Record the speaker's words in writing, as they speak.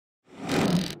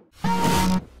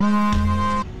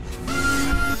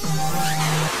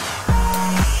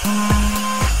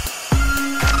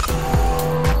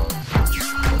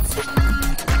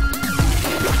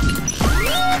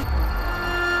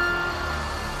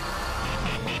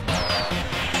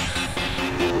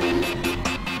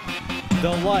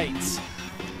The lights,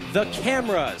 the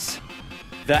cameras,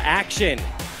 the action.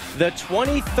 The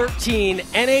 2013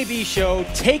 NAB Show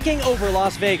taking over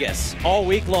Las Vegas all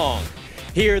week long.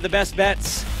 Here are the best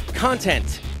bets,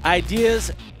 content,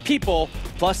 ideas, people,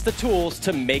 plus the tools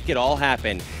to make it all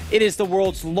happen. It is the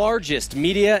world's largest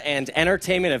media and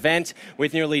entertainment event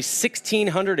with nearly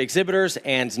 1,600 exhibitors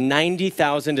and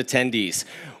 90,000 attendees.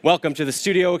 Welcome to the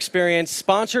studio experience,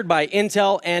 sponsored by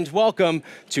Intel, and welcome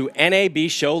to NAB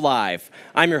Show Live.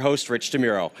 I'm your host, Rich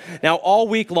DeMuro. Now, all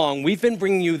week long, we've been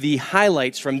bringing you the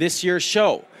highlights from this year's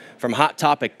show, from hot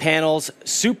topic panels,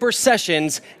 super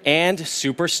sessions, and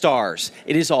superstars.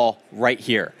 It is all right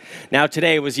here. Now,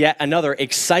 today was yet another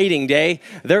exciting day.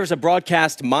 There was a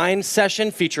broadcast Mind session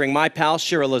featuring my pal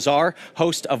Shira Lazar,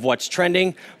 host of What's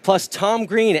Trending, plus Tom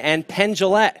Green and Penn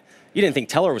Jillette. You didn't think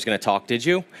Teller was going to talk, did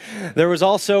you? There was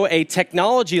also a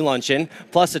technology luncheon,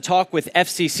 plus a talk with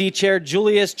FCC Chair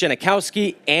Julius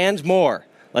Genachowski, and more.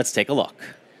 Let's take a look.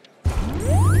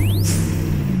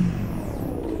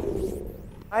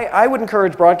 I would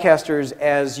encourage broadcasters,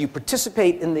 as you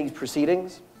participate in these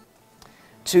proceedings,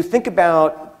 to think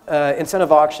about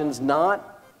incentive auctions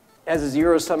not as a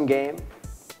zero-sum game,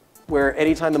 where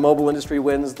anytime the mobile industry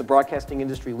wins, the broadcasting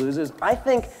industry loses. I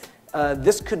think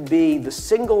this could be the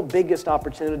single biggest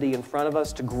opportunity in front of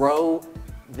us to grow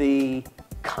the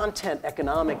content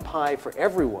economic pie for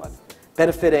everyone,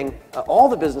 benefiting all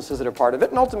the businesses that are part of it,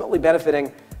 and ultimately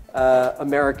benefiting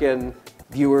American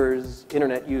viewers,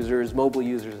 internet users, mobile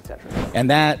users, etc. And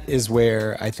that is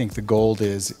where I think the gold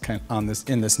is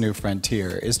in this new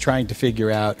frontier, is trying to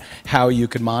figure out how you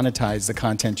could monetize the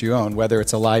content you own, whether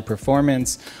it's a live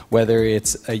performance, whether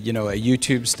it's a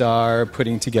YouTube star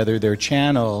putting together their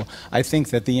channel. I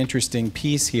think that the interesting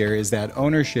piece here is that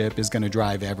ownership is going to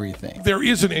drive everything. There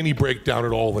isn't any breakdown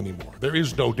at all anymore. There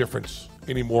is no difference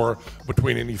anymore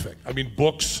between anything. I mean,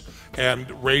 books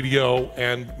and radio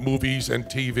and movies and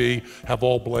TV have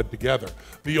all bled together.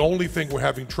 The only thing we're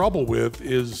having trouble with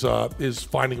is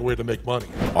finding a way to make money.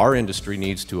 Our industry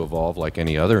needs to evolve like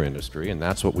any other industry, and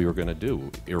that's what we were going to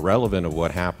do. Irrelevant of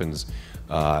what happens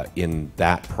in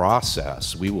that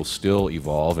process, we will still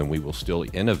evolve and we will still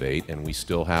innovate, and we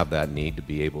still have that need to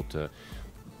be able to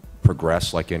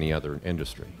progress like any other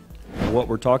industry. What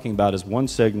we're talking about is one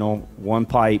signal, one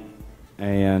pipe,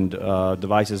 and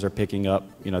devices are picking up,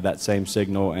 that same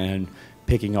signal and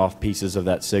picking off pieces of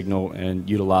that signal and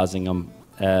utilizing them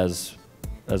as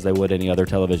they would any other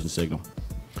television signal.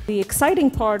 The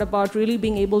exciting part about really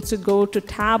being able to go to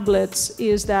tablets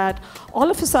is that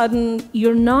all of a sudden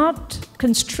you're not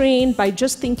constrained by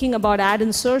just thinking about ad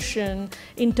insertion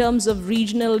in terms of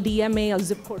regional DMA or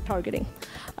zip code targeting.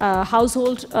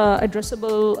 Household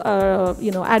addressable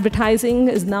advertising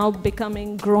is now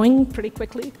growing pretty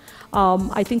quickly.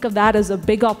 I think of that as a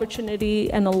big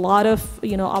opportunity, and a lot of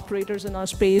operators in our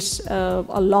space,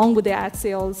 along with their ad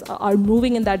sales, are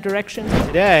moving in that direction.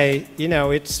 Today,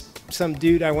 it's some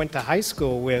dude I went to high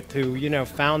school with who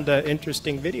found an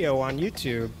interesting video on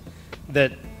YouTube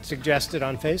that suggested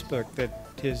on Facebook that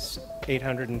his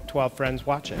 812 friends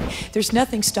watch it. There's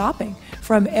nothing stopping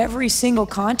from every single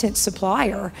content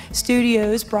supplier,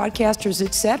 studios, broadcasters,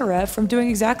 etc., from doing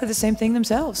exactly the same thing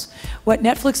themselves. What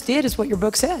Netflix did is what your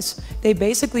book says. They've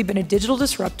basically been a digital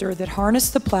disruptor that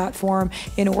harnessed the platform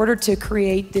in order to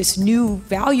create this new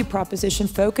value proposition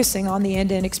focusing on the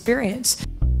end-to-end experience.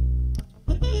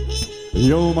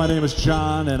 Yo, my name is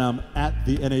John, and I'm at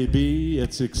the NAB.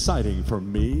 It's exciting for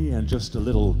me and just a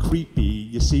little creepy.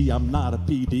 You see, I'm not a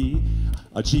PD,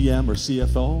 a GM, or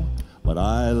CFO, but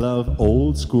I love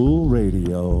old school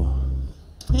radio.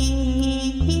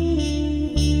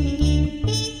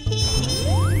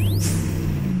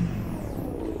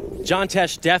 John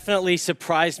Tesh definitely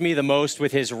surprised me the most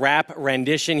with his rap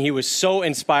rendition. He was so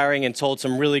inspiring and told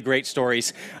some really great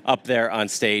stories up there on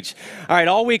stage. All right,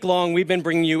 all week long, we've been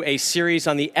bringing you a series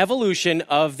on the evolution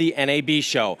of the NAB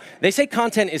Show. They say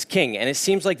content is king, and it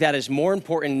seems like that is more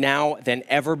important now than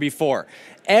ever before.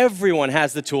 Everyone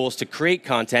has the tools to create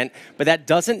content, but that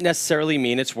doesn't necessarily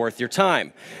mean it's worth your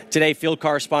time. Today, field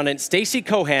correspondent Stacey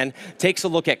Cohan takes a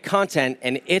look at content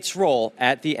and its role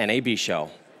at the NAB Show.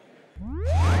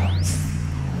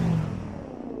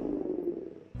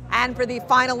 And for the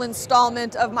final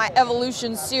installment of my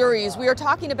Evolution series, we are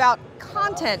talking about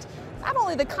content. Not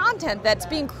only the content that's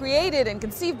being created and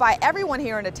conceived by everyone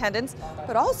here in attendance,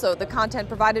 but also the content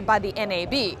provided by the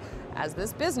NAB, as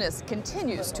this business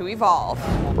continues to evolve.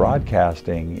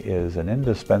 Broadcasting is an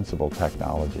indispensable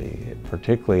technology,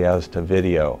 particularly as to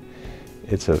video.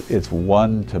 It's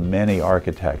one-to-many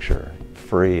architecture,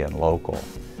 free and local.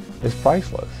 It's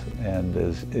priceless and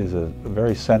is a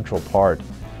very central part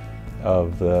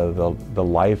of the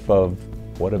life of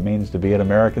what it means to be an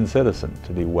American citizen,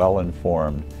 to be well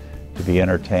informed, to be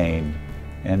entertained,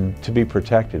 and to be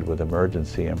protected with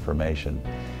emergency information.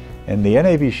 And the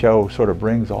NAB show sort of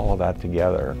brings all of that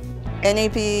together.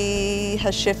 NAB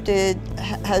has shifted,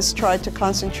 has tried to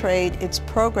concentrate its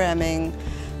programming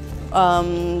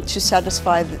to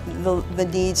satisfy the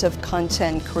needs of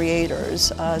content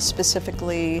creators,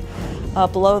 specifically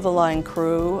below-the-line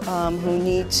crew who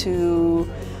need to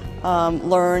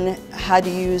learn how to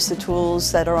use the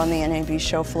tools that are on the NAB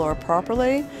show floor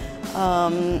properly,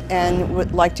 and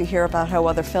would like to hear about how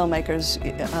other filmmakers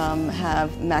have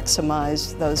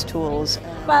maximized those tools.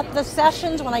 But the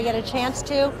sessions, when I get a chance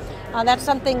to, that's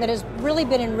something that has really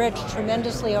been enriched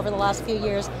tremendously over the last few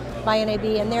years by NAB,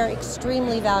 and they're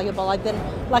extremely valuable. I've been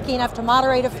lucky enough to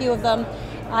moderate a few of them.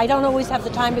 I don't always have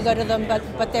the time to go to them,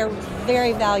 but they're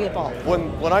very valuable.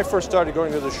 When I first started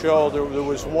going to the show, there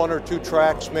was 1 or 2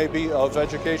 tracks maybe of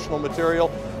educational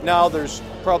material. Now there's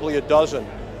probably a dozen,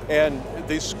 and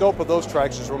the scope of those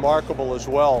tracks is remarkable as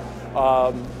well.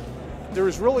 There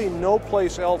is really no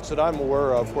place else that I'm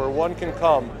aware of where one can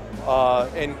come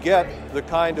and get the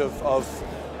kind of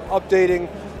updating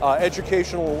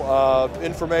educational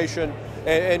information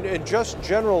and just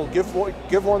general give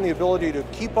one the ability to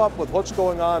keep up with what's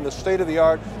going on, the state of the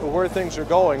art, and where things are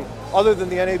going, other than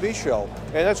the NAB show.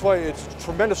 And that's why it's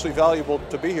tremendously valuable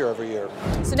to be here every year.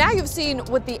 So now you've seen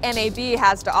what the NAB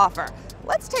has to offer.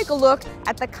 Let's take a look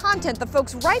at the content the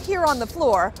folks right here on the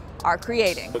floor are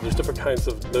creating. There's different kinds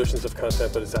of notions of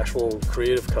content, but it's actual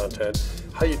creative content.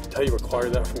 How you acquire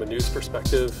that from a news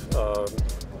perspective,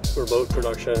 remote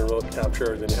production, remote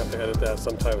capture, then you have to edit that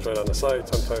sometimes right on the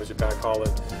site, sometimes you backhaul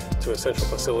it to a central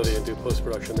facility and do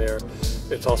post-production there.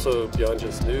 It's also beyond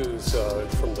just news,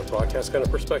 from the broadcast kind of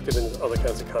perspective, and other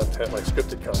kinds of content like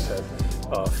scripted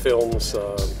content, films,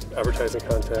 advertising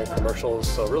content, commercials,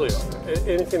 so really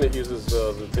anything that uses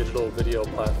the digital video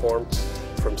platform,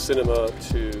 from cinema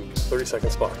to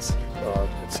 30-second spots.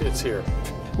 It's here.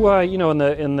 Well, you know,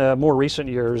 in the more recent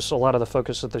years, a lot of the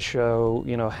focus of the show,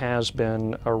 you know, has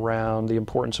been around the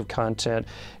importance of content,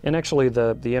 and actually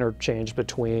the interchange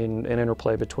between and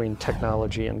interplay between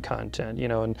technology and content. You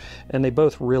know, and they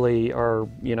both really are,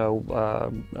 you know,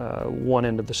 one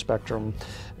end of the spectrum,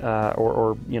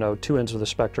 or you know, 2 ends of the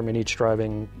spectrum, and each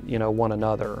driving, you know, one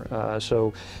another.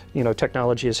 So, you know,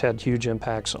 technology has had huge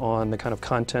impacts on the kind of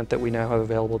content that we now have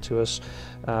available to us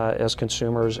as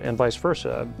consumers, and vice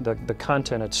versa. The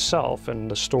content itself and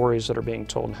the stories that are being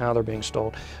told and how they're being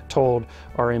told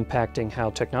are impacting how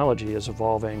technology is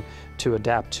evolving to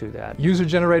adapt to that.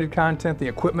 User-generated content, the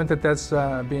equipment that's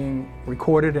being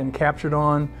recorded and captured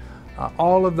on,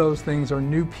 all of those things are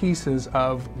new pieces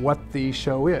of what the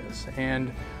show is. And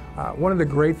one of the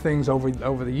great things over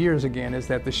the years, again, is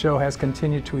that the show has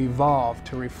continued to evolve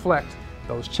to reflect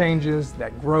those changes,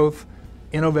 that growth,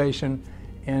 innovation,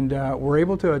 and we're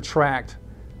able to attract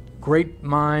great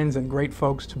minds and great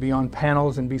folks to be on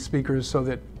panels and be speakers so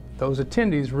that those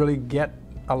attendees really get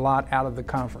a lot out of the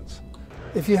conference.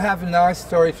 If you have a nice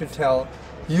story to tell,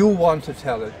 you want to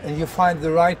tell it, and you find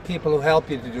the right people who help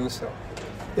you to do so.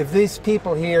 If these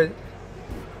people here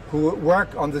who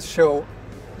work on the show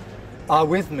are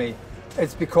with me,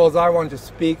 it's because I want to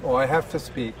speak or I have to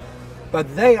speak.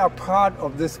 But they are part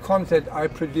of this content I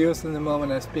produce in the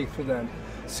moment I speak to them.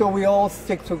 So we all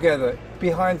stick together,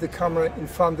 behind the camera, in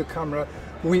front of the camera,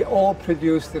 we all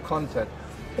produce the content.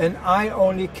 And I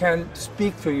only can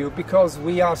speak to you because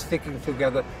we are sticking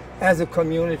together as a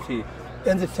community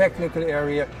in the technical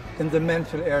area, in the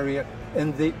mental area,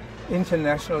 in the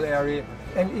international area,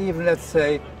 and even, let's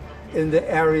say, in the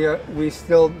area we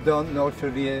still don't know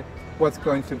today what's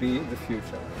going to be the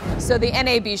future. So the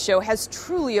NAB show has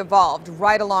truly evolved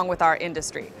right along with our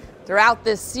industry. Throughout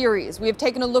this series, we have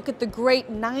taken a look at the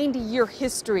great 90-year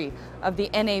history of the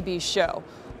NAB show.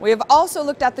 We have also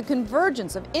looked at the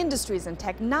convergence of industries and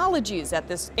technologies at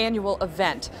this annual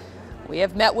event. We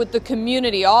have met with the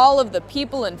community, all of the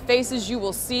people and faces you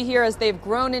will see here as they've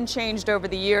grown and changed over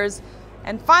the years.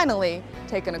 And finally,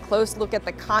 taken a close look at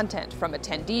the content from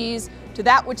attendees to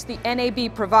that which the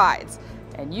NAB provides.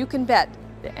 And you can bet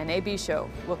the NAB show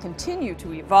will continue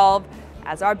to evolve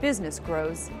as our business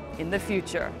grows in the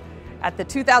future. At the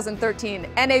 2013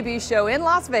 NAB show in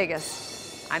Las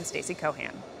Vegas, I'm Stacey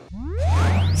Cohan.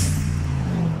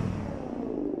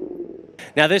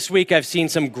 Now this week I've seen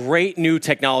some great new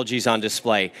technologies on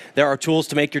display. There are tools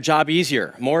to make your job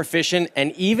easier, more efficient,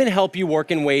 and even help you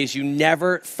work in ways you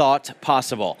never thought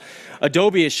possible.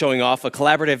 Adobe is showing off a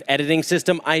collaborative editing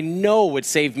system I know would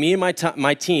save me and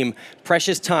my team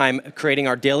precious time creating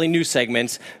our daily news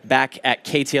segments back at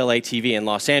KTLA TV in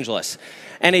Los Angeles.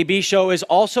 NAB Show is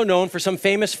also known for some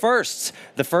famous firsts.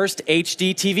 The first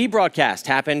HD TV broadcast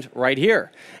happened right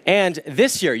here. And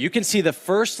this year, you can see the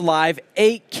first live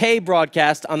 8K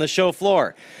broadcast on the show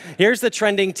floor. Here's the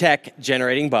trending tech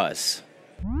generating buzz.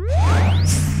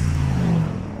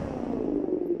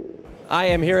 I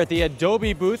am here at the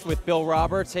Adobe booth with Bill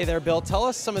Roberts. Hey there, Bill. Tell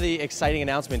us some of the exciting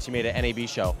announcements you made at NAB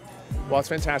Show. Well, it's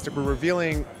fantastic. We're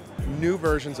revealing new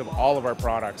versions of all of our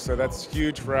products, so that's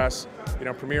huge for us. You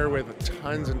know, Premiere with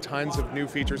tons and tons of new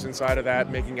features inside of that,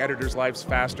 making editors' lives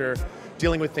faster,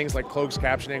 dealing with things like closed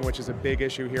captioning, which is a big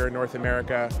issue here in North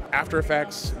America. After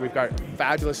Effects, we've got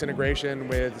fabulous integration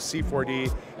with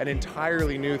C4D, an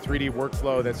entirely new 3D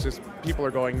workflow that's just people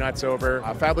are going nuts over.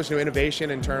 Fabulous new innovation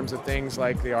in terms of things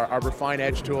like our Refine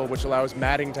Edge tool, which allows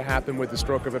matting to happen with the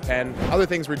stroke of a pen. Other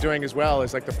things we're doing as well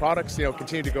is like the products,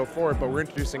 continue to go forward, but we're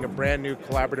introducing a brand new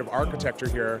collaborative architecture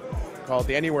here called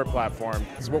the Anywhere platform.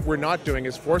 So what we're not doing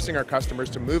is forcing our customers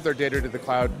to move their data to the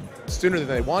cloud sooner than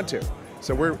they want to.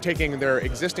 So we're taking their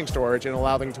existing storage and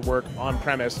allowing them to work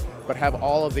on-premise, but have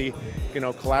all of the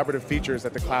collaborative features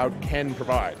that the cloud can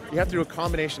provide. You have to do a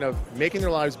combination of making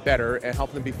their lives better and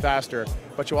helping them be faster,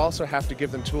 but you also have to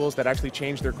give them tools that actually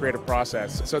change their creative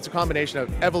process. So it's a combination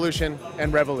of evolution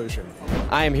and revolution.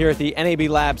 I am here at the NAB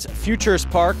Labs Futures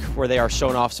Park, where they are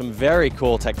showing off some very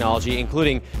cool technology,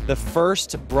 including the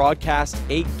first broadcast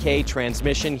 8K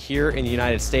transmission here in the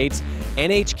United States.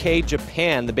 NHK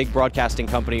Japan, the big broadcasting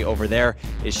company over there,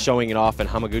 is showing it off, and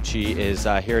Hamaguchi is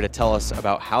here to tell us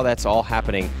about how that's all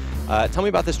happening. Tell me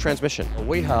about this transmission.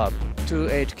 We have two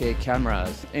 8K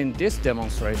cameras. In this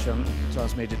demonstration,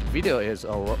 transmitted video is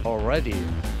already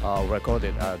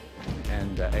recorded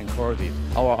and encoded.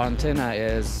 Our antenna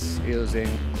is using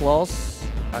close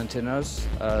antennas.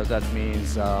 That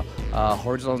means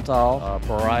horizontal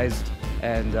polarized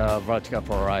and vertical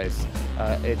polarized.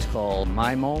 It's called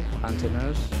MIMO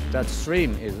antennas. That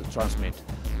stream is transmit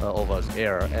over the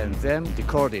air and then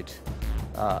decoded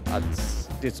at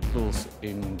this booth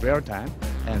in real time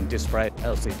and display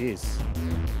LCDs.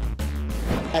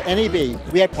 At NAB,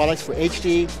 we have products for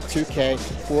HD, 2K,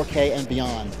 4K, and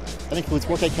beyond. That includes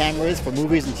 4K cameras for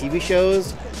movies and TV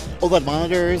shows, OLED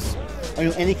monitors, a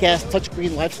new Anycast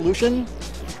touchscreen live solution,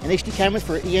 and HD cameras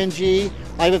for ENG,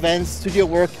 live events, studio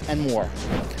work, and more.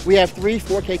 We have three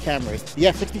 4K cameras, the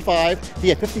F65,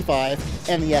 the F55,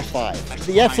 and the F5.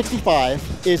 The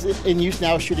F65 is in use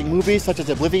now shooting movies such as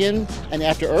Oblivion and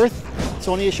After Earth.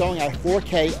 Sony is showing our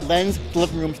 4K lens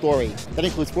living room story. That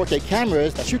includes 4K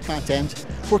cameras that shoot content,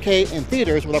 4K in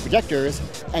theaters with our projectors,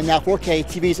 and now 4K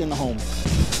TVs in the home.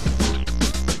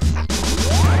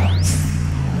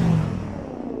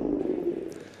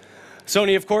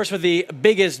 Sony, of course, with the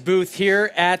biggest booth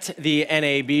here at the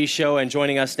NAB Show, and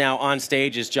joining us now on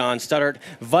stage is John Studdert,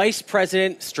 Vice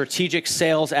President, Strategic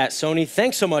Sales at Sony.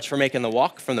 Thanks so much for making the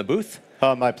walk from the booth.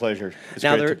 My pleasure. It's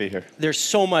great to be here. There's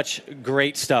so much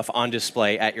great stuff on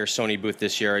display at your Sony booth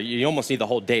this year. You almost need the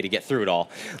whole day to get through it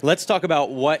all. Let's talk about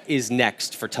what is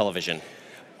next for television.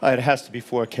 It has to be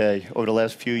 4K. Over the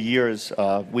last few years,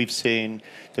 we've seen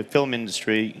the film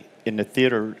industry in the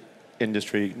theater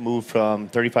industry move from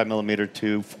 35 millimeter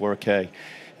to 4K.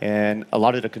 And a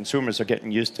lot of the consumers are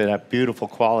getting used to that beautiful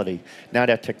quality. Now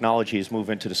that technology is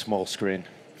moving to the small screen.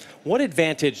 What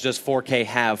advantage does 4K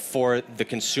have for the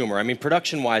consumer? I mean,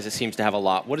 production-wise, it seems to have a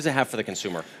lot. What does it have for the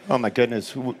consumer? Oh my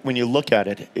goodness, when you look at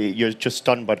it, you're just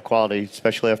stunned by the quality,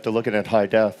 especially after looking at high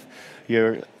def.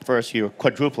 First, you're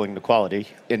quadrupling the quality,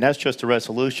 and that's just the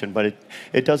resolution, but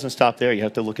it doesn't stop there. You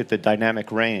have to look at the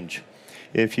dynamic range.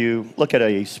 If you look at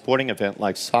a sporting event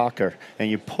like soccer and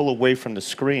you pull away from the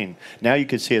screen, now you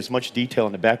can see as much detail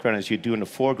in the background as you do in the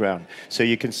foreground. So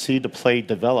you can see the play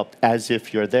developed as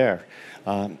if you're there.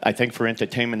 I think for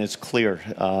entertainment, it's clear.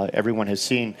 Everyone has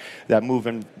seen that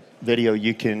moving video.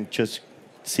 You can just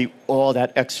see all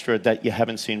that extra that you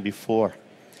haven't seen before.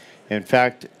 In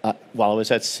fact, while I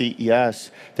was at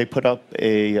CES, they put up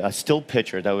a still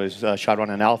picture that was shot on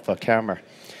an Alpha camera.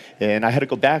 And I had to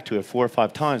go back to it 4 or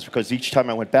 5 times because each time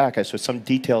I went back, I saw some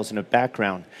details in the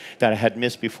background that I had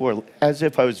missed before, as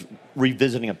if I was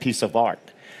revisiting a piece of art.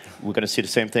 We're going to see the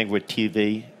same thing with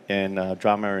TV and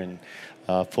drama and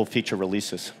full feature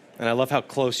releases. And I love how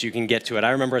close you can get to it.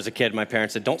 I remember as a kid, my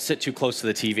parents said, don't sit too close to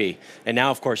the TV. And now,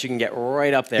 of course, you can get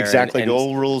right up there. Exactly. The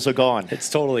old rules are gone.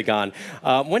 It's totally gone.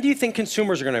 When do you think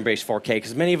consumers are going to embrace 4K?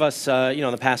 Because many of us,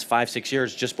 in the past 5, 6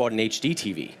 years, just bought an HD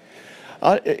TV.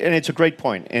 And it's a great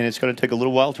point, and it's going to take a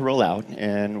little while to roll out,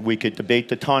 and we could debate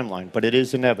the timeline, but it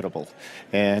is inevitable.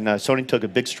 And Sony took a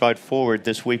big stride forward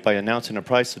this week by announcing the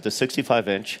price of the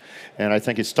 65-inch, and I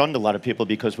think it stunned a lot of people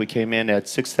because we came in at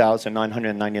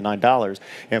 $6,999,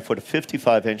 and for the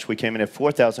 55-inch, we came in at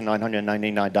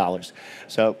 $4,999.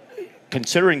 So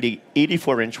considering the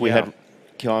 84-inch we had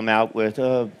come out with,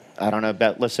 I don't know,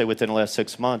 about, let's say within the last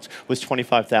 6 months, was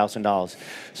 $25,000.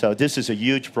 So this is a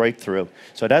huge breakthrough.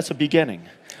 So that's a beginning.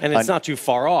 And it's not too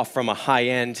far off from a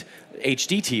high-end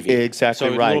HD TV. Exactly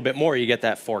right. So a little bit more, you get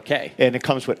that 4K. And it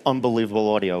comes with unbelievable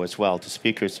audio as well. The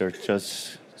speakers are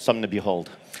just something to behold.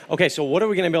 Okay, so what are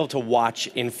we going to be able to watch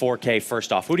in 4K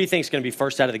first off? Who do you think is going to be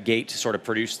first out of the gate to sort of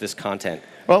produce this content?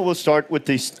 Well, we'll start with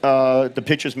the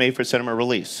pictures made for cinema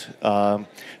release.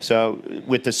 So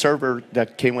with the server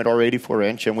that came with our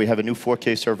 84-inch, and we have a new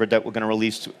 4K server that we're going to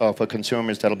release for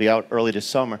consumers that'll be out early this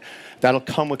summer, that'll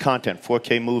come with content.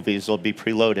 4K movies will be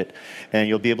preloaded, and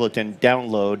you'll be able to then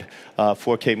download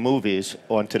 4K movies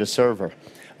onto the server.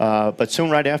 But soon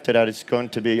right after that, it's going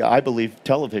to be, I believe,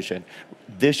 television.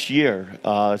 This year,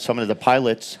 some of the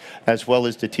pilots, as well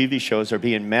as the TV shows, are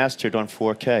being mastered on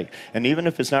 4K. And even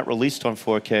if it's not released on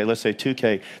 4K, let's say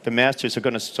 2K, the masters are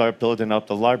going to start building up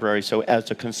the library. So as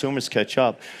the consumers catch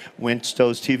up, once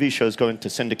those TV shows go into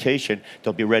syndication,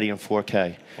 they'll be ready in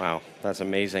 4K. Wow, that's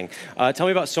amazing. Tell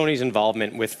me about Sony's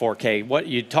involvement with 4K. What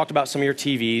you talked about some of your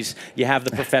TVs. You have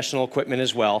the professional equipment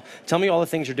as well. Tell me all the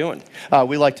things you're doing.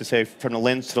 We like to say from the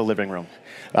lens to the living room.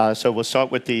 So we'll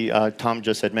start with the, Tom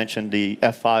just had mentioned the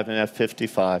F5 and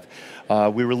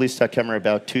F55. We released that camera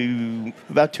about two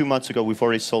months ago. We've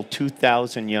already sold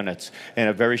 2,000 units in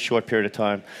a very short period of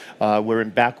time. We're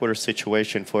in backorder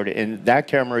situation for it. And that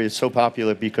camera is so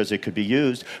popular because it could be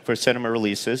used for cinema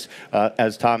releases.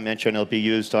 As Tom mentioned, it'll be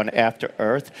used on After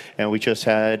Earth. And we just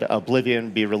had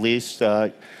Oblivion be released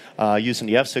using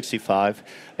the F65.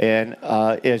 And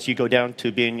as you go down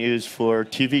to being used for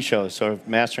TV shows, so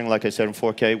mastering, like I said, in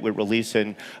 4K, we're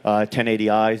releasing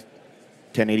 1080i,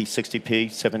 1080 60p,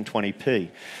 720p.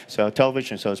 So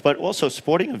television shows, but also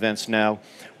sporting events now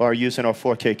are using our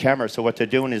 4K camera. So what they're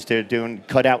doing is they're doing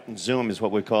cutout and zoom is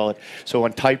what we call it. So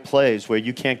on tight plays where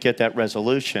you can't get that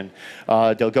resolution,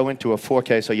 they'll go into a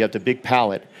 4K, so you have the big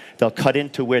palette. They'll cut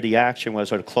into where the action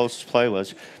was or the closest play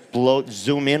was,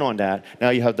 zoom in on that. Now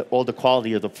you have all the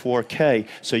quality of the 4K,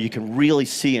 so you can really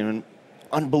see in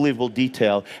unbelievable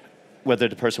detail whether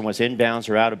the person was inbounds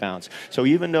or out of bounds. So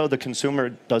even though the consumer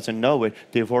doesn't know it,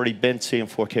 they've already been seeing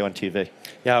 4K on TV.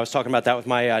 Yeah, I was talking about that with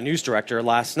my news director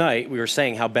last night. We were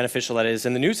saying how beneficial that is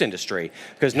in the news industry.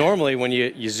 Because normally when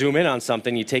you zoom in on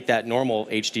something, you take that normal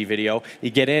HD video, you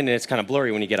get in and it's kind of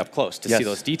blurry when you get up close to see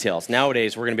those details.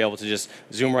 Nowadays, we're going to be able to just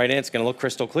zoom right in. It's going to look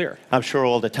crystal clear. I'm sure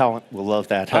all the talent will love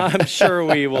that. I'm sure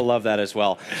we will love that as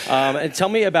well. And tell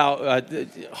me about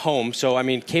home. So, I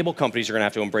mean, cable companies are going to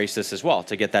have to embrace this as well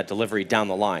to get that delivery down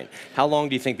the line. How long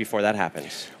do you think before that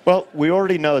happens? Well, we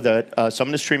already know that some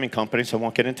of the streaming companies, I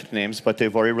won't get into the names, but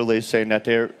they've already released saying that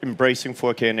they're embracing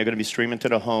 4K and they're going to be streaming to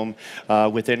the home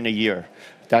within a year.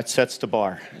 That sets the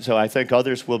bar. So I think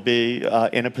others will be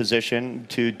in a position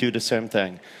to do the same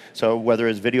thing. So whether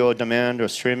it's video on demand or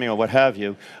streaming or what have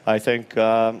you, I think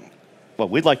what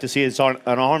we'd like to see is an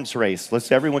arms race. Let's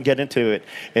everyone get into it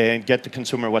and get the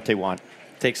consumer what they want.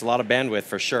 Takes a lot of bandwidth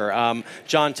for sure.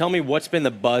 John, tell me what's been the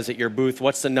buzz at your booth?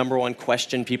 What's the #1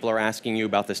 question people are asking you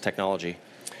about this technology?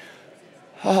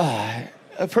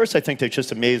 At first, I think they're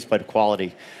just amazed by the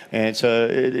quality. And so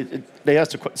they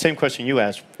asked the same question you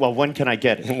asked. Well, when can I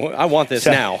get it? I want this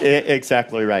now.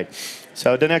 Exactly right.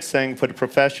 So the next thing for the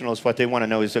professionals, what they want to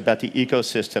know is about the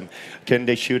ecosystem. Can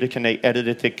they shoot it? Can they edit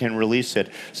it? They can release it.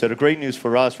 So the great news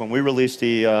for us, when we released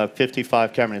the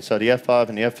 55 camera, and so the F5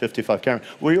 and the F55 camera,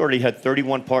 we already had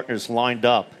 31 partners lined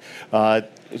up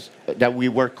that we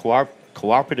work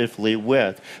cooperatively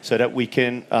with so that we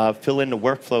can fill in the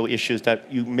workflow issues that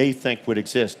you may think would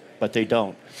exist, but they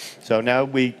don't. So now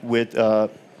with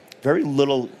very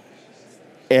little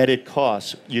added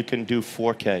costs, you can do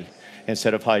 4K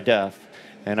instead of high def.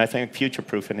 And I think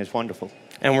future-proofing is wonderful.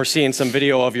 And we're seeing some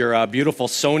video of your beautiful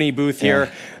Sony booth here.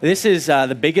 Yeah. This is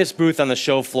the biggest booth on the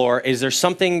show floor. Is there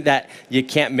something that you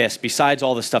can't miss besides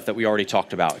all the stuff that we already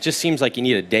talked about? It just seems like you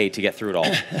need a day to get through it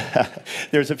all.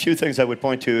 There's a few things I would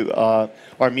point to.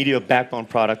 Our media backbone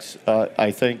products,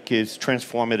 I think, is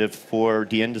transformative for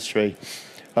the industry.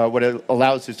 What it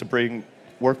allows is to bring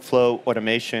workflow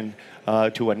automation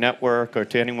to a network or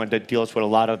to anyone that deals with a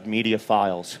lot of media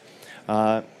files.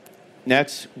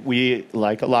 Next, we,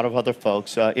 like a lot of other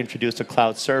folks, introduced a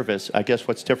cloud service. I guess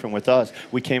what's different with us,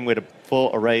 we came with a full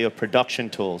array of production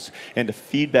tools. And the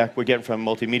feedback we're getting from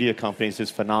multimedia companies is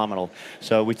phenomenal.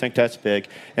 So we think that's big.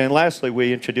 And lastly,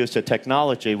 we introduced a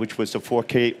technology, which was the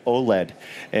 4K OLED.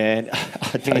 And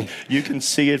you can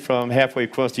see it from halfway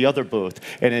across the other booth.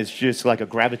 And it's just like a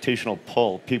gravitational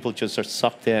pull. People just are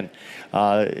sucked in.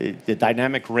 The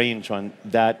dynamic range on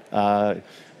that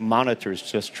monitor is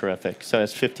just terrific. So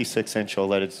it's 56-inch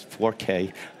OLED, it's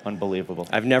 4K, unbelievable.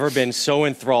 I've never been so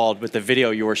enthralled with the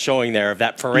video you were showing there of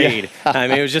that parade. Yeah. I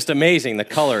mean, it was just amazing, the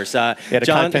colors. Yeah, the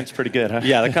content's pretty good, huh?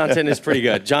 Yeah, the content is pretty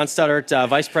good. John Studdert,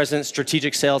 Vice President,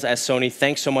 Strategic Sales at Sony,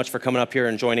 thanks so much for coming up here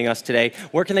and joining us today.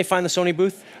 Where can they find the Sony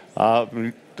booth?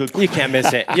 You can't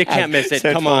miss it. You can't miss it.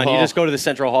 Come on. You just go to the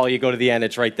Central Hall. You go to the end.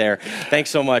 It's right there.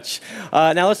 Thanks so much.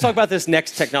 Now let's talk about this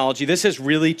next technology. This has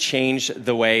really changed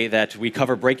the way that we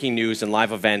cover breaking news and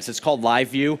live events. It's called Live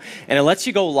View, and it lets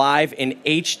you go live in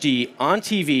HD on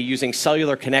TV using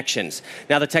cellular connections.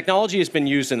 Now, the technology has been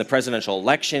used in the presidential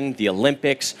election, the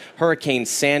Olympics, Hurricane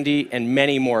Sandy, and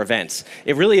many more events.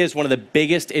 It really is one of the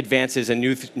biggest advances in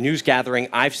news gathering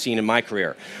I've seen in my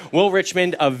career. Will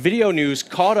Richmond of Video News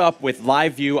caught up with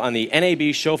Live View on the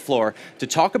NAB show floor to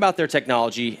talk about their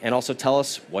technology and also tell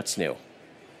us what's new.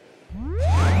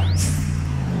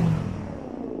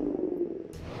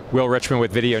 Will Richmond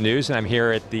with Video News, and I'm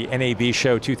here at the NAB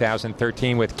Show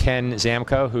 2013 with Ken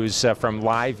Zamko, who's from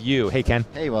Live View. Hey, Ken.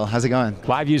 Hey, Will. How's it going?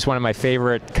 Live View is one of my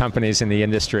favorite companies in the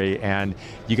industry, and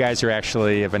you guys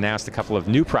have announced a couple of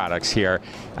new products here,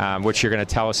 which you're going to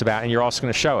tell us about, and you're also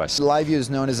going to show us. Live View is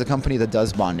known as a company that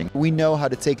does bonding. We know how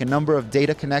to take a number of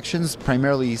data connections,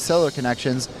 primarily cellular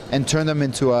connections, and turn them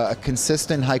into a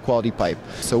consistent, high-quality pipe.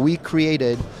 So we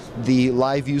created the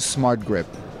Live View Smart Grip.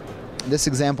 This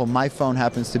example, my phone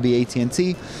happens to be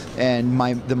AT&T, and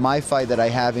the MiFi that I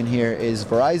have in here is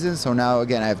Verizon. So now,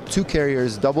 again, I have two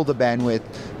carriers, double the bandwidth,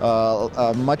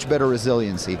 much better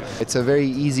resiliency. It's a very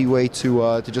easy way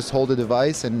to just hold a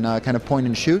device and kind of point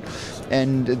and shoot.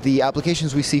 And the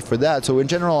applications we see for that, so in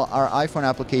general, our iPhone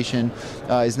application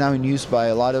is now in use by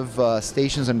a lot of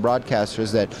stations and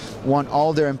broadcasters that want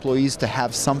all their employees to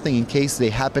have something in case they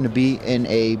happen to be in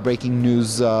a breaking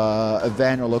news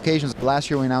event or locations. Last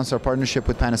year we announced our partnership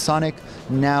with Panasonic.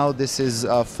 Now this is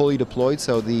fully deployed,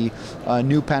 so the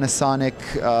new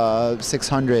Panasonic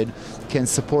 600 can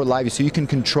support Live View. So you can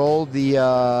control the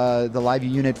Live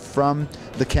View unit from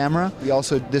the camera. We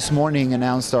also this morning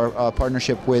announced our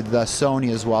partnership with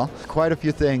Sony as well. Quite a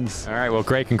few things. All right, well,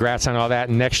 great. Congrats on all that.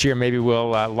 And next year maybe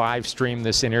we'll live stream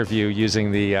this interview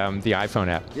using the iPhone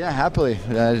app. Yeah, happily.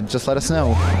 Just let us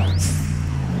know.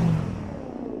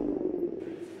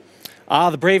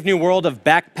 The brave new world of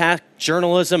backpack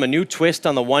journalism, a new twist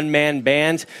on the one-man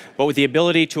band, but with the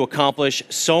ability to accomplish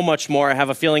so much more. I have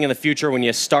a feeling in the future when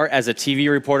you start as a TV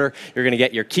reporter, you're going to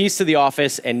get your keys to the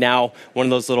office and now one of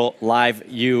those little Live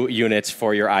View units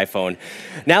for your iPhone.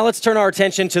 Now let's turn our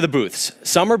attention to the booths.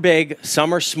 Some are big,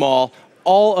 some are small.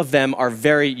 All of them are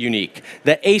very unique.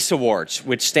 The ACE Awards,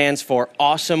 which stands for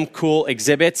Awesome Cool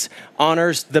Exhibits,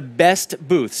 honors the best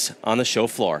booths on the show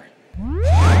floor.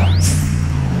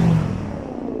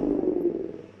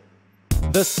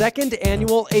 The second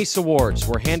annual ACE Awards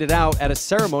were handed out at a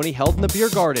ceremony held in the beer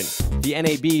garden. The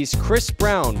NAB's Chris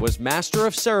Brown was Master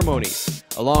of Ceremonies,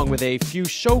 along with a few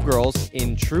showgirls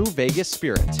in true Vegas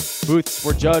spirit. Booths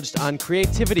were judged on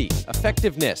creativity,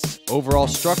 effectiveness, overall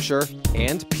structure,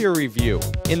 and peer review.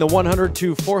 In the 100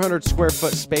 to 400 square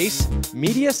foot space,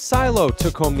 Media Silo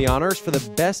took home the honors for the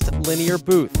best linear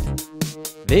booth.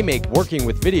 They make working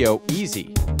with video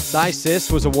easy. SciSys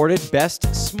was awarded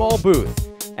Best Small Booth.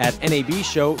 At NAB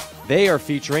Show, they are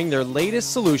featuring their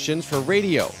latest solutions for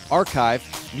radio, archive,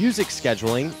 music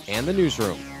scheduling, and the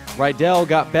newsroom. Rydell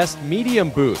got Best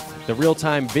Medium Booth. The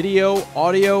real-time video,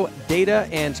 audio, data,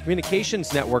 and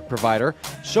communications network provider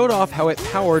showed off how it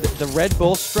powered the Red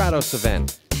Bull Stratos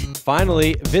event.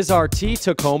 Finally, VizRT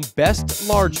took home Best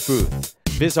Large Booth.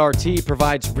 VizRT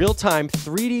provides real-time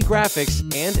 3D graphics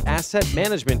and asset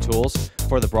management tools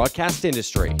for the broadcast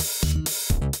industry.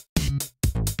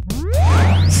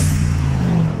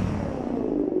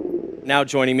 Now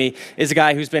joining me is a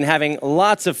guy who's been having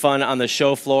lots of fun on the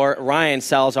show floor, Ryan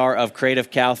Salazar of Creative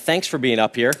Cow. Thanks for being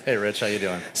up here. Hey, Rich. How you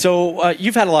doing? So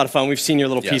you've had a lot of fun. We've seen your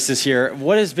little pieces here.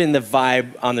 What has been the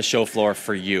vibe on the show floor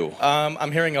for you?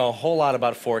 I'm hearing a whole lot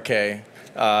about 4K.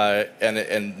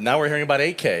 And now we're hearing about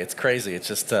 8K. It's crazy. It's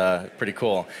just pretty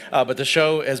cool. But the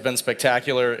show has been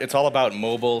spectacular. It's all about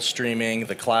mobile, streaming,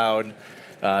 the cloud.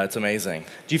 It's amazing.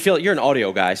 Do you feel, you're an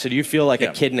audio guy, so do you feel like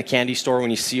a kid in a candy store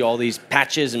when you see all these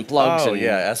patches and plugs? Oh,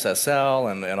 yeah,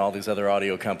 SSL and all these other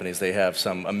audio companies, they have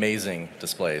some amazing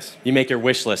displays. You make your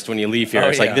wish list when you leave here. Oh,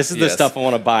 it's like, yeah. this is the stuff I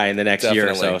want to buy in the next year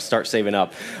or so. Definitely. Start saving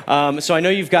up. So I know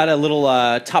you've got a little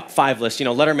top 5 list. You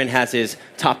know, Letterman has his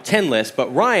top 10 list,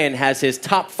 but Ryan has his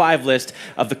top 5 list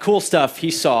of the cool stuff he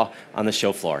saw on the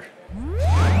show floor.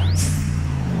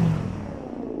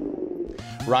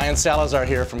 Ryan Salazar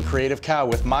here from Creative Cow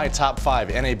with my top 5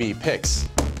 NAB picks.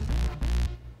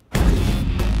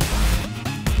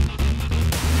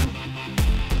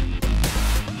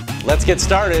 Let's get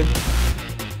started.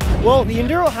 Well, the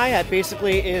Enduro hi-hat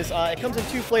basically is, it comes in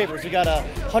 2 flavors. We've got a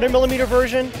 100mm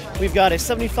version, we've got a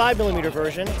 75mm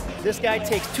version. This guy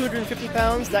takes 250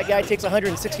 pounds, that guy takes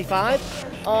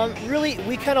 165. Really,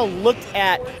 we kind of looked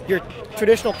at your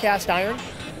traditional cast iron,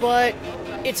 but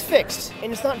it's fixed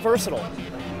and it's not versatile.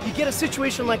 You get a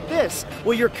situation like this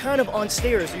where you're kind of on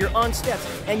stairs, you're on steps,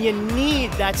 and you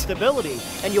need that stability,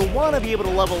 and you want to be able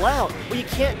to level out. Well, you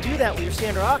can't do that with your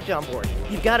standard Octane board.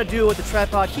 You've got to do it with the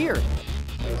tripod here.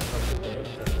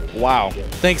 Wow.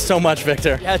 Thanks so much,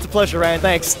 Victor. Yeah, it's a pleasure, Ryan.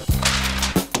 Thanks.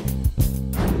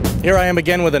 Here I am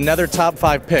again with another top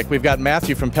 5 pick. We've got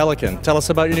Matthew from Pelican. Tell us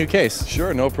about your new case.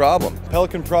 Sure, no problem.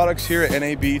 Pelican Products here at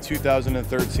NAB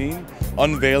 2013,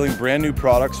 unveiling brand new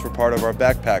products for part of our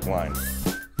backpack line.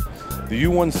 The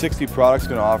U160 product is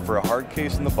going to offer a hard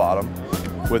case in the bottom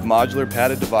with modular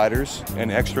padded dividers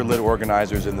and extra lid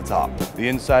organizers in the top. The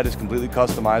inside is completely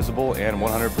customizable and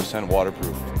 100%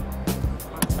 waterproof.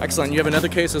 Excellent. You have another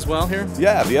case as well here?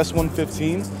 Yeah, the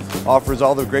S115 offers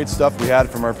all the great stuff we had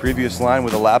from our previous line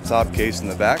with a laptop case in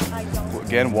the back.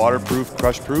 Again, waterproof,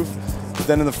 crush-proof. But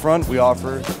then in the front, we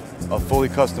offer a fully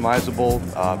customizable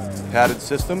padded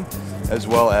system, as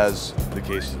well as the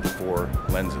case for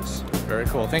lenses. Very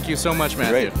cool. Thank you so much,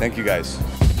 Matthew. Great. Thank you, guys.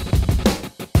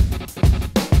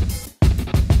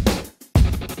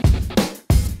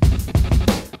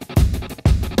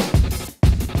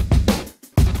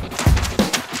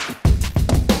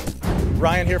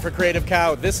 Ryan here for Creative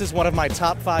Cow. This is one of my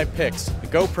top 5 picks, the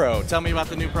GoPro. Tell me about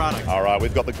the new product. All right,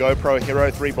 we've got the GoPro Hero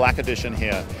 3 Black Edition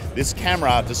here. This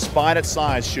camera, despite its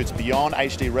size, shoots beyond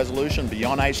HD resolution,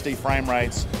 beyond HD frame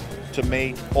rates, to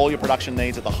meet all your production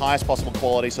needs at the highest possible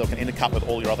quality, so it can intercut with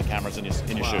all your other cameras in your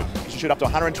shoot. You can shoot up to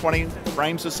 120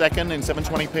 frames per second in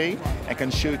 720p and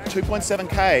can shoot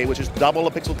 2.7K, which is double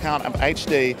the pixel count of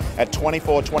HD at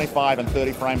 24, 25, and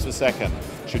 30 frames per second.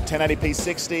 Shoot 1080p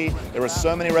 60. There are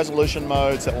so many resolution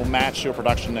modes that will match your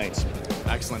production needs.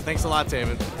 Excellent. Thanks a lot,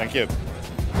 David. Thank you.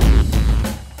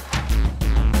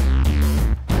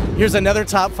 Here's another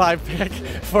top 5 pick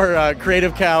for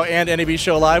Creative Cow and NAB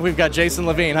Show Live. We've got Jason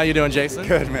Levine. How you doing, Jason?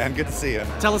 Good, man. Good to see you.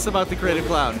 Tell us about the Creative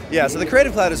Cloud. Yeah, so the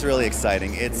Creative Cloud is really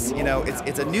exciting. It's, you know,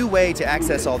 it's a new way to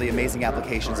access all the amazing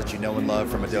applications that you know and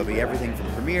love from Adobe. Everything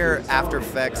from Premiere, After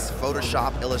Effects,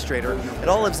 Photoshop, Illustrator. It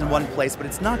all lives in one place, but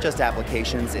it's not just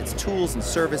applications. It's tools and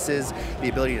services, the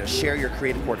ability to share your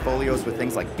creative portfolios with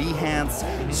things like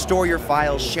Behance, store your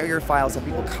files, share your files, have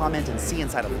people comment and see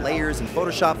inside of layers and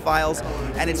Photoshop files.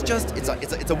 And it's just,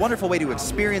 it's a wonderful way to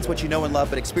experience what you know and love,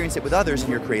 but experience it with others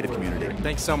in your creative community.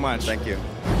 Thanks so much. Thank you.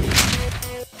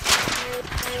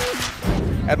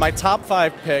 At my top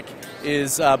 5 pick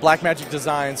is Blackmagic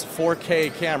Design's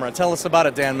 4K camera. Tell us about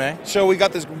it, Dan May. So we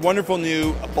got this wonderful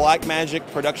new Blackmagic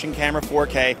production camera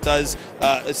 4K. It does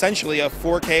essentially a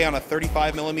 4K on a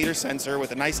 35mm sensor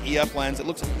with a nice EF lens. It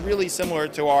looks really similar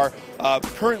to our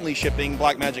currently shipping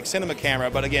Blackmagic Cinema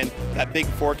camera, but again, that big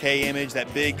 4K image,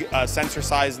 that big sensor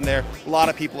size in there, a lot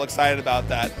of people excited about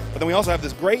that. But then we also have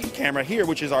this great camera here,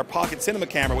 which is our Pocket Cinema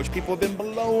camera, which people have been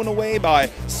blown away by.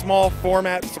 Small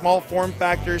format, small form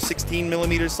factor,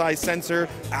 16mm size sensor,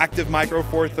 active micro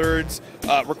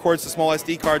 4/3, records to small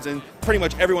SD cards, and pretty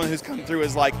much everyone who's come through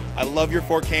is like, I love your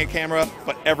 4K camera,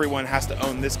 but everyone has to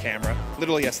own this camera.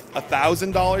 Literally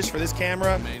 $1,000 for this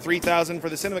camera, $3,000 for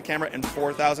the cinema camera, and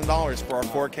 $4,000 for our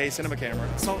 4K cinema camera.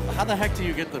 So how the heck do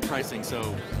you get the pricing so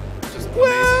just amazing?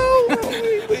 Well,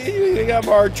 we have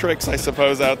our tricks, I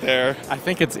suppose, out there. I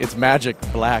think it's magic,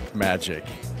 black magic.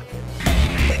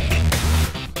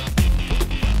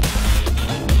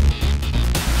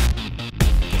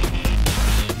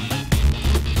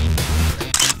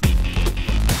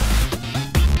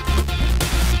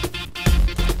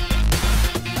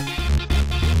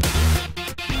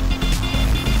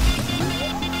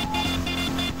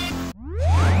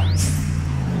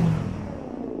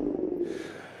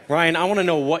 Ryan, I want to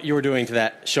know what you were doing to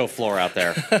that show floor out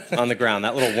there on the ground,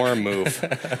 that little worm move.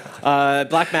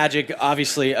 Blackmagic,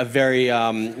 obviously a very,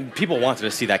 people wanted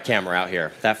to see that camera out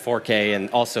here, that 4K and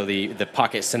also the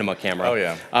Pocket Cinema camera. Oh,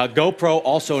 yeah. GoPro,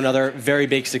 also another very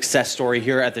big success story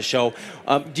here at the show.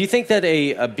 Do you think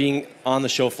that being on the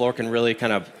show floor can really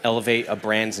kind of elevate a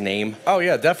brand's name? Oh,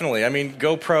 yeah, definitely. I mean,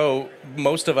 GoPro,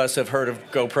 most of us have heard of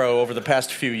GoPro over the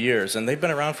past few years, and they've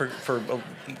been around for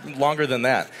longer than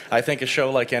that. I think a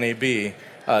show like NAB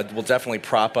will definitely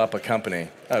prop up a company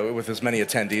with as many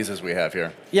attendees as we have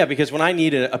here. Yeah, because when I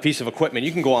need a piece of equipment,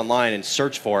 you can go online and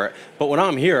search for it. But when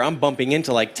I'm here, I'm bumping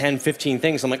into like 10, 15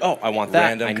 things. I'm like, oh, I want that.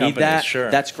 Random I need companies, that.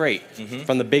 sure. That's great.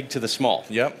 From the big to the small.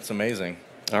 Yep, it's amazing.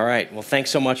 All right. Well, thanks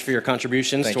so much for your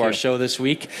contributions Thank to our you. show this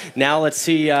week. Now let's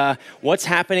see what's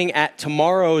happening at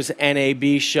tomorrow's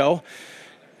NAB show.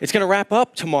 It's going to wrap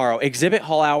up tomorrow. Exhibit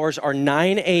hall hours are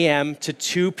 9 a.m. to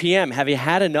 2 p.m. Have you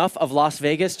had enough of Las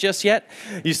Vegas just yet?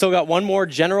 You still got one more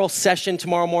general session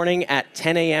tomorrow morning at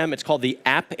 10 a.m. It's called the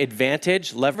App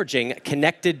Advantage, leveraging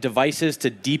connected devices to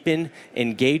deepen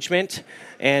engagement.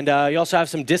 And you also have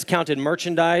some discounted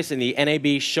merchandise in the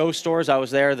NAB show stores. I was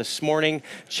there this morning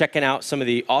checking out some of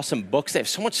the awesome books. They have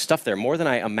so much stuff there, more than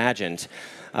I imagined.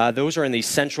 Those are in the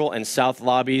central and south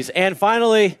lobbies. And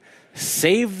finally,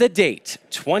 save the date.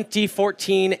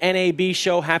 2014 NAB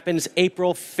show happens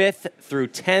April 5th through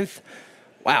 10th.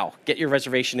 Wow, get your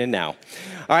reservation in now.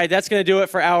 All right, that's going to do it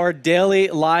for our daily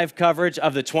live coverage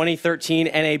of the 2013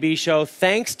 NAB show.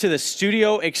 Thanks to the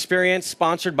Studio Experience,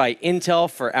 sponsored by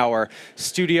Intel, for our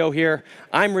studio here.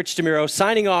 I'm Rich DeMiro,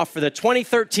 signing off for the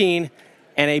 2013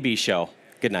 NAB show.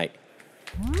 Good night.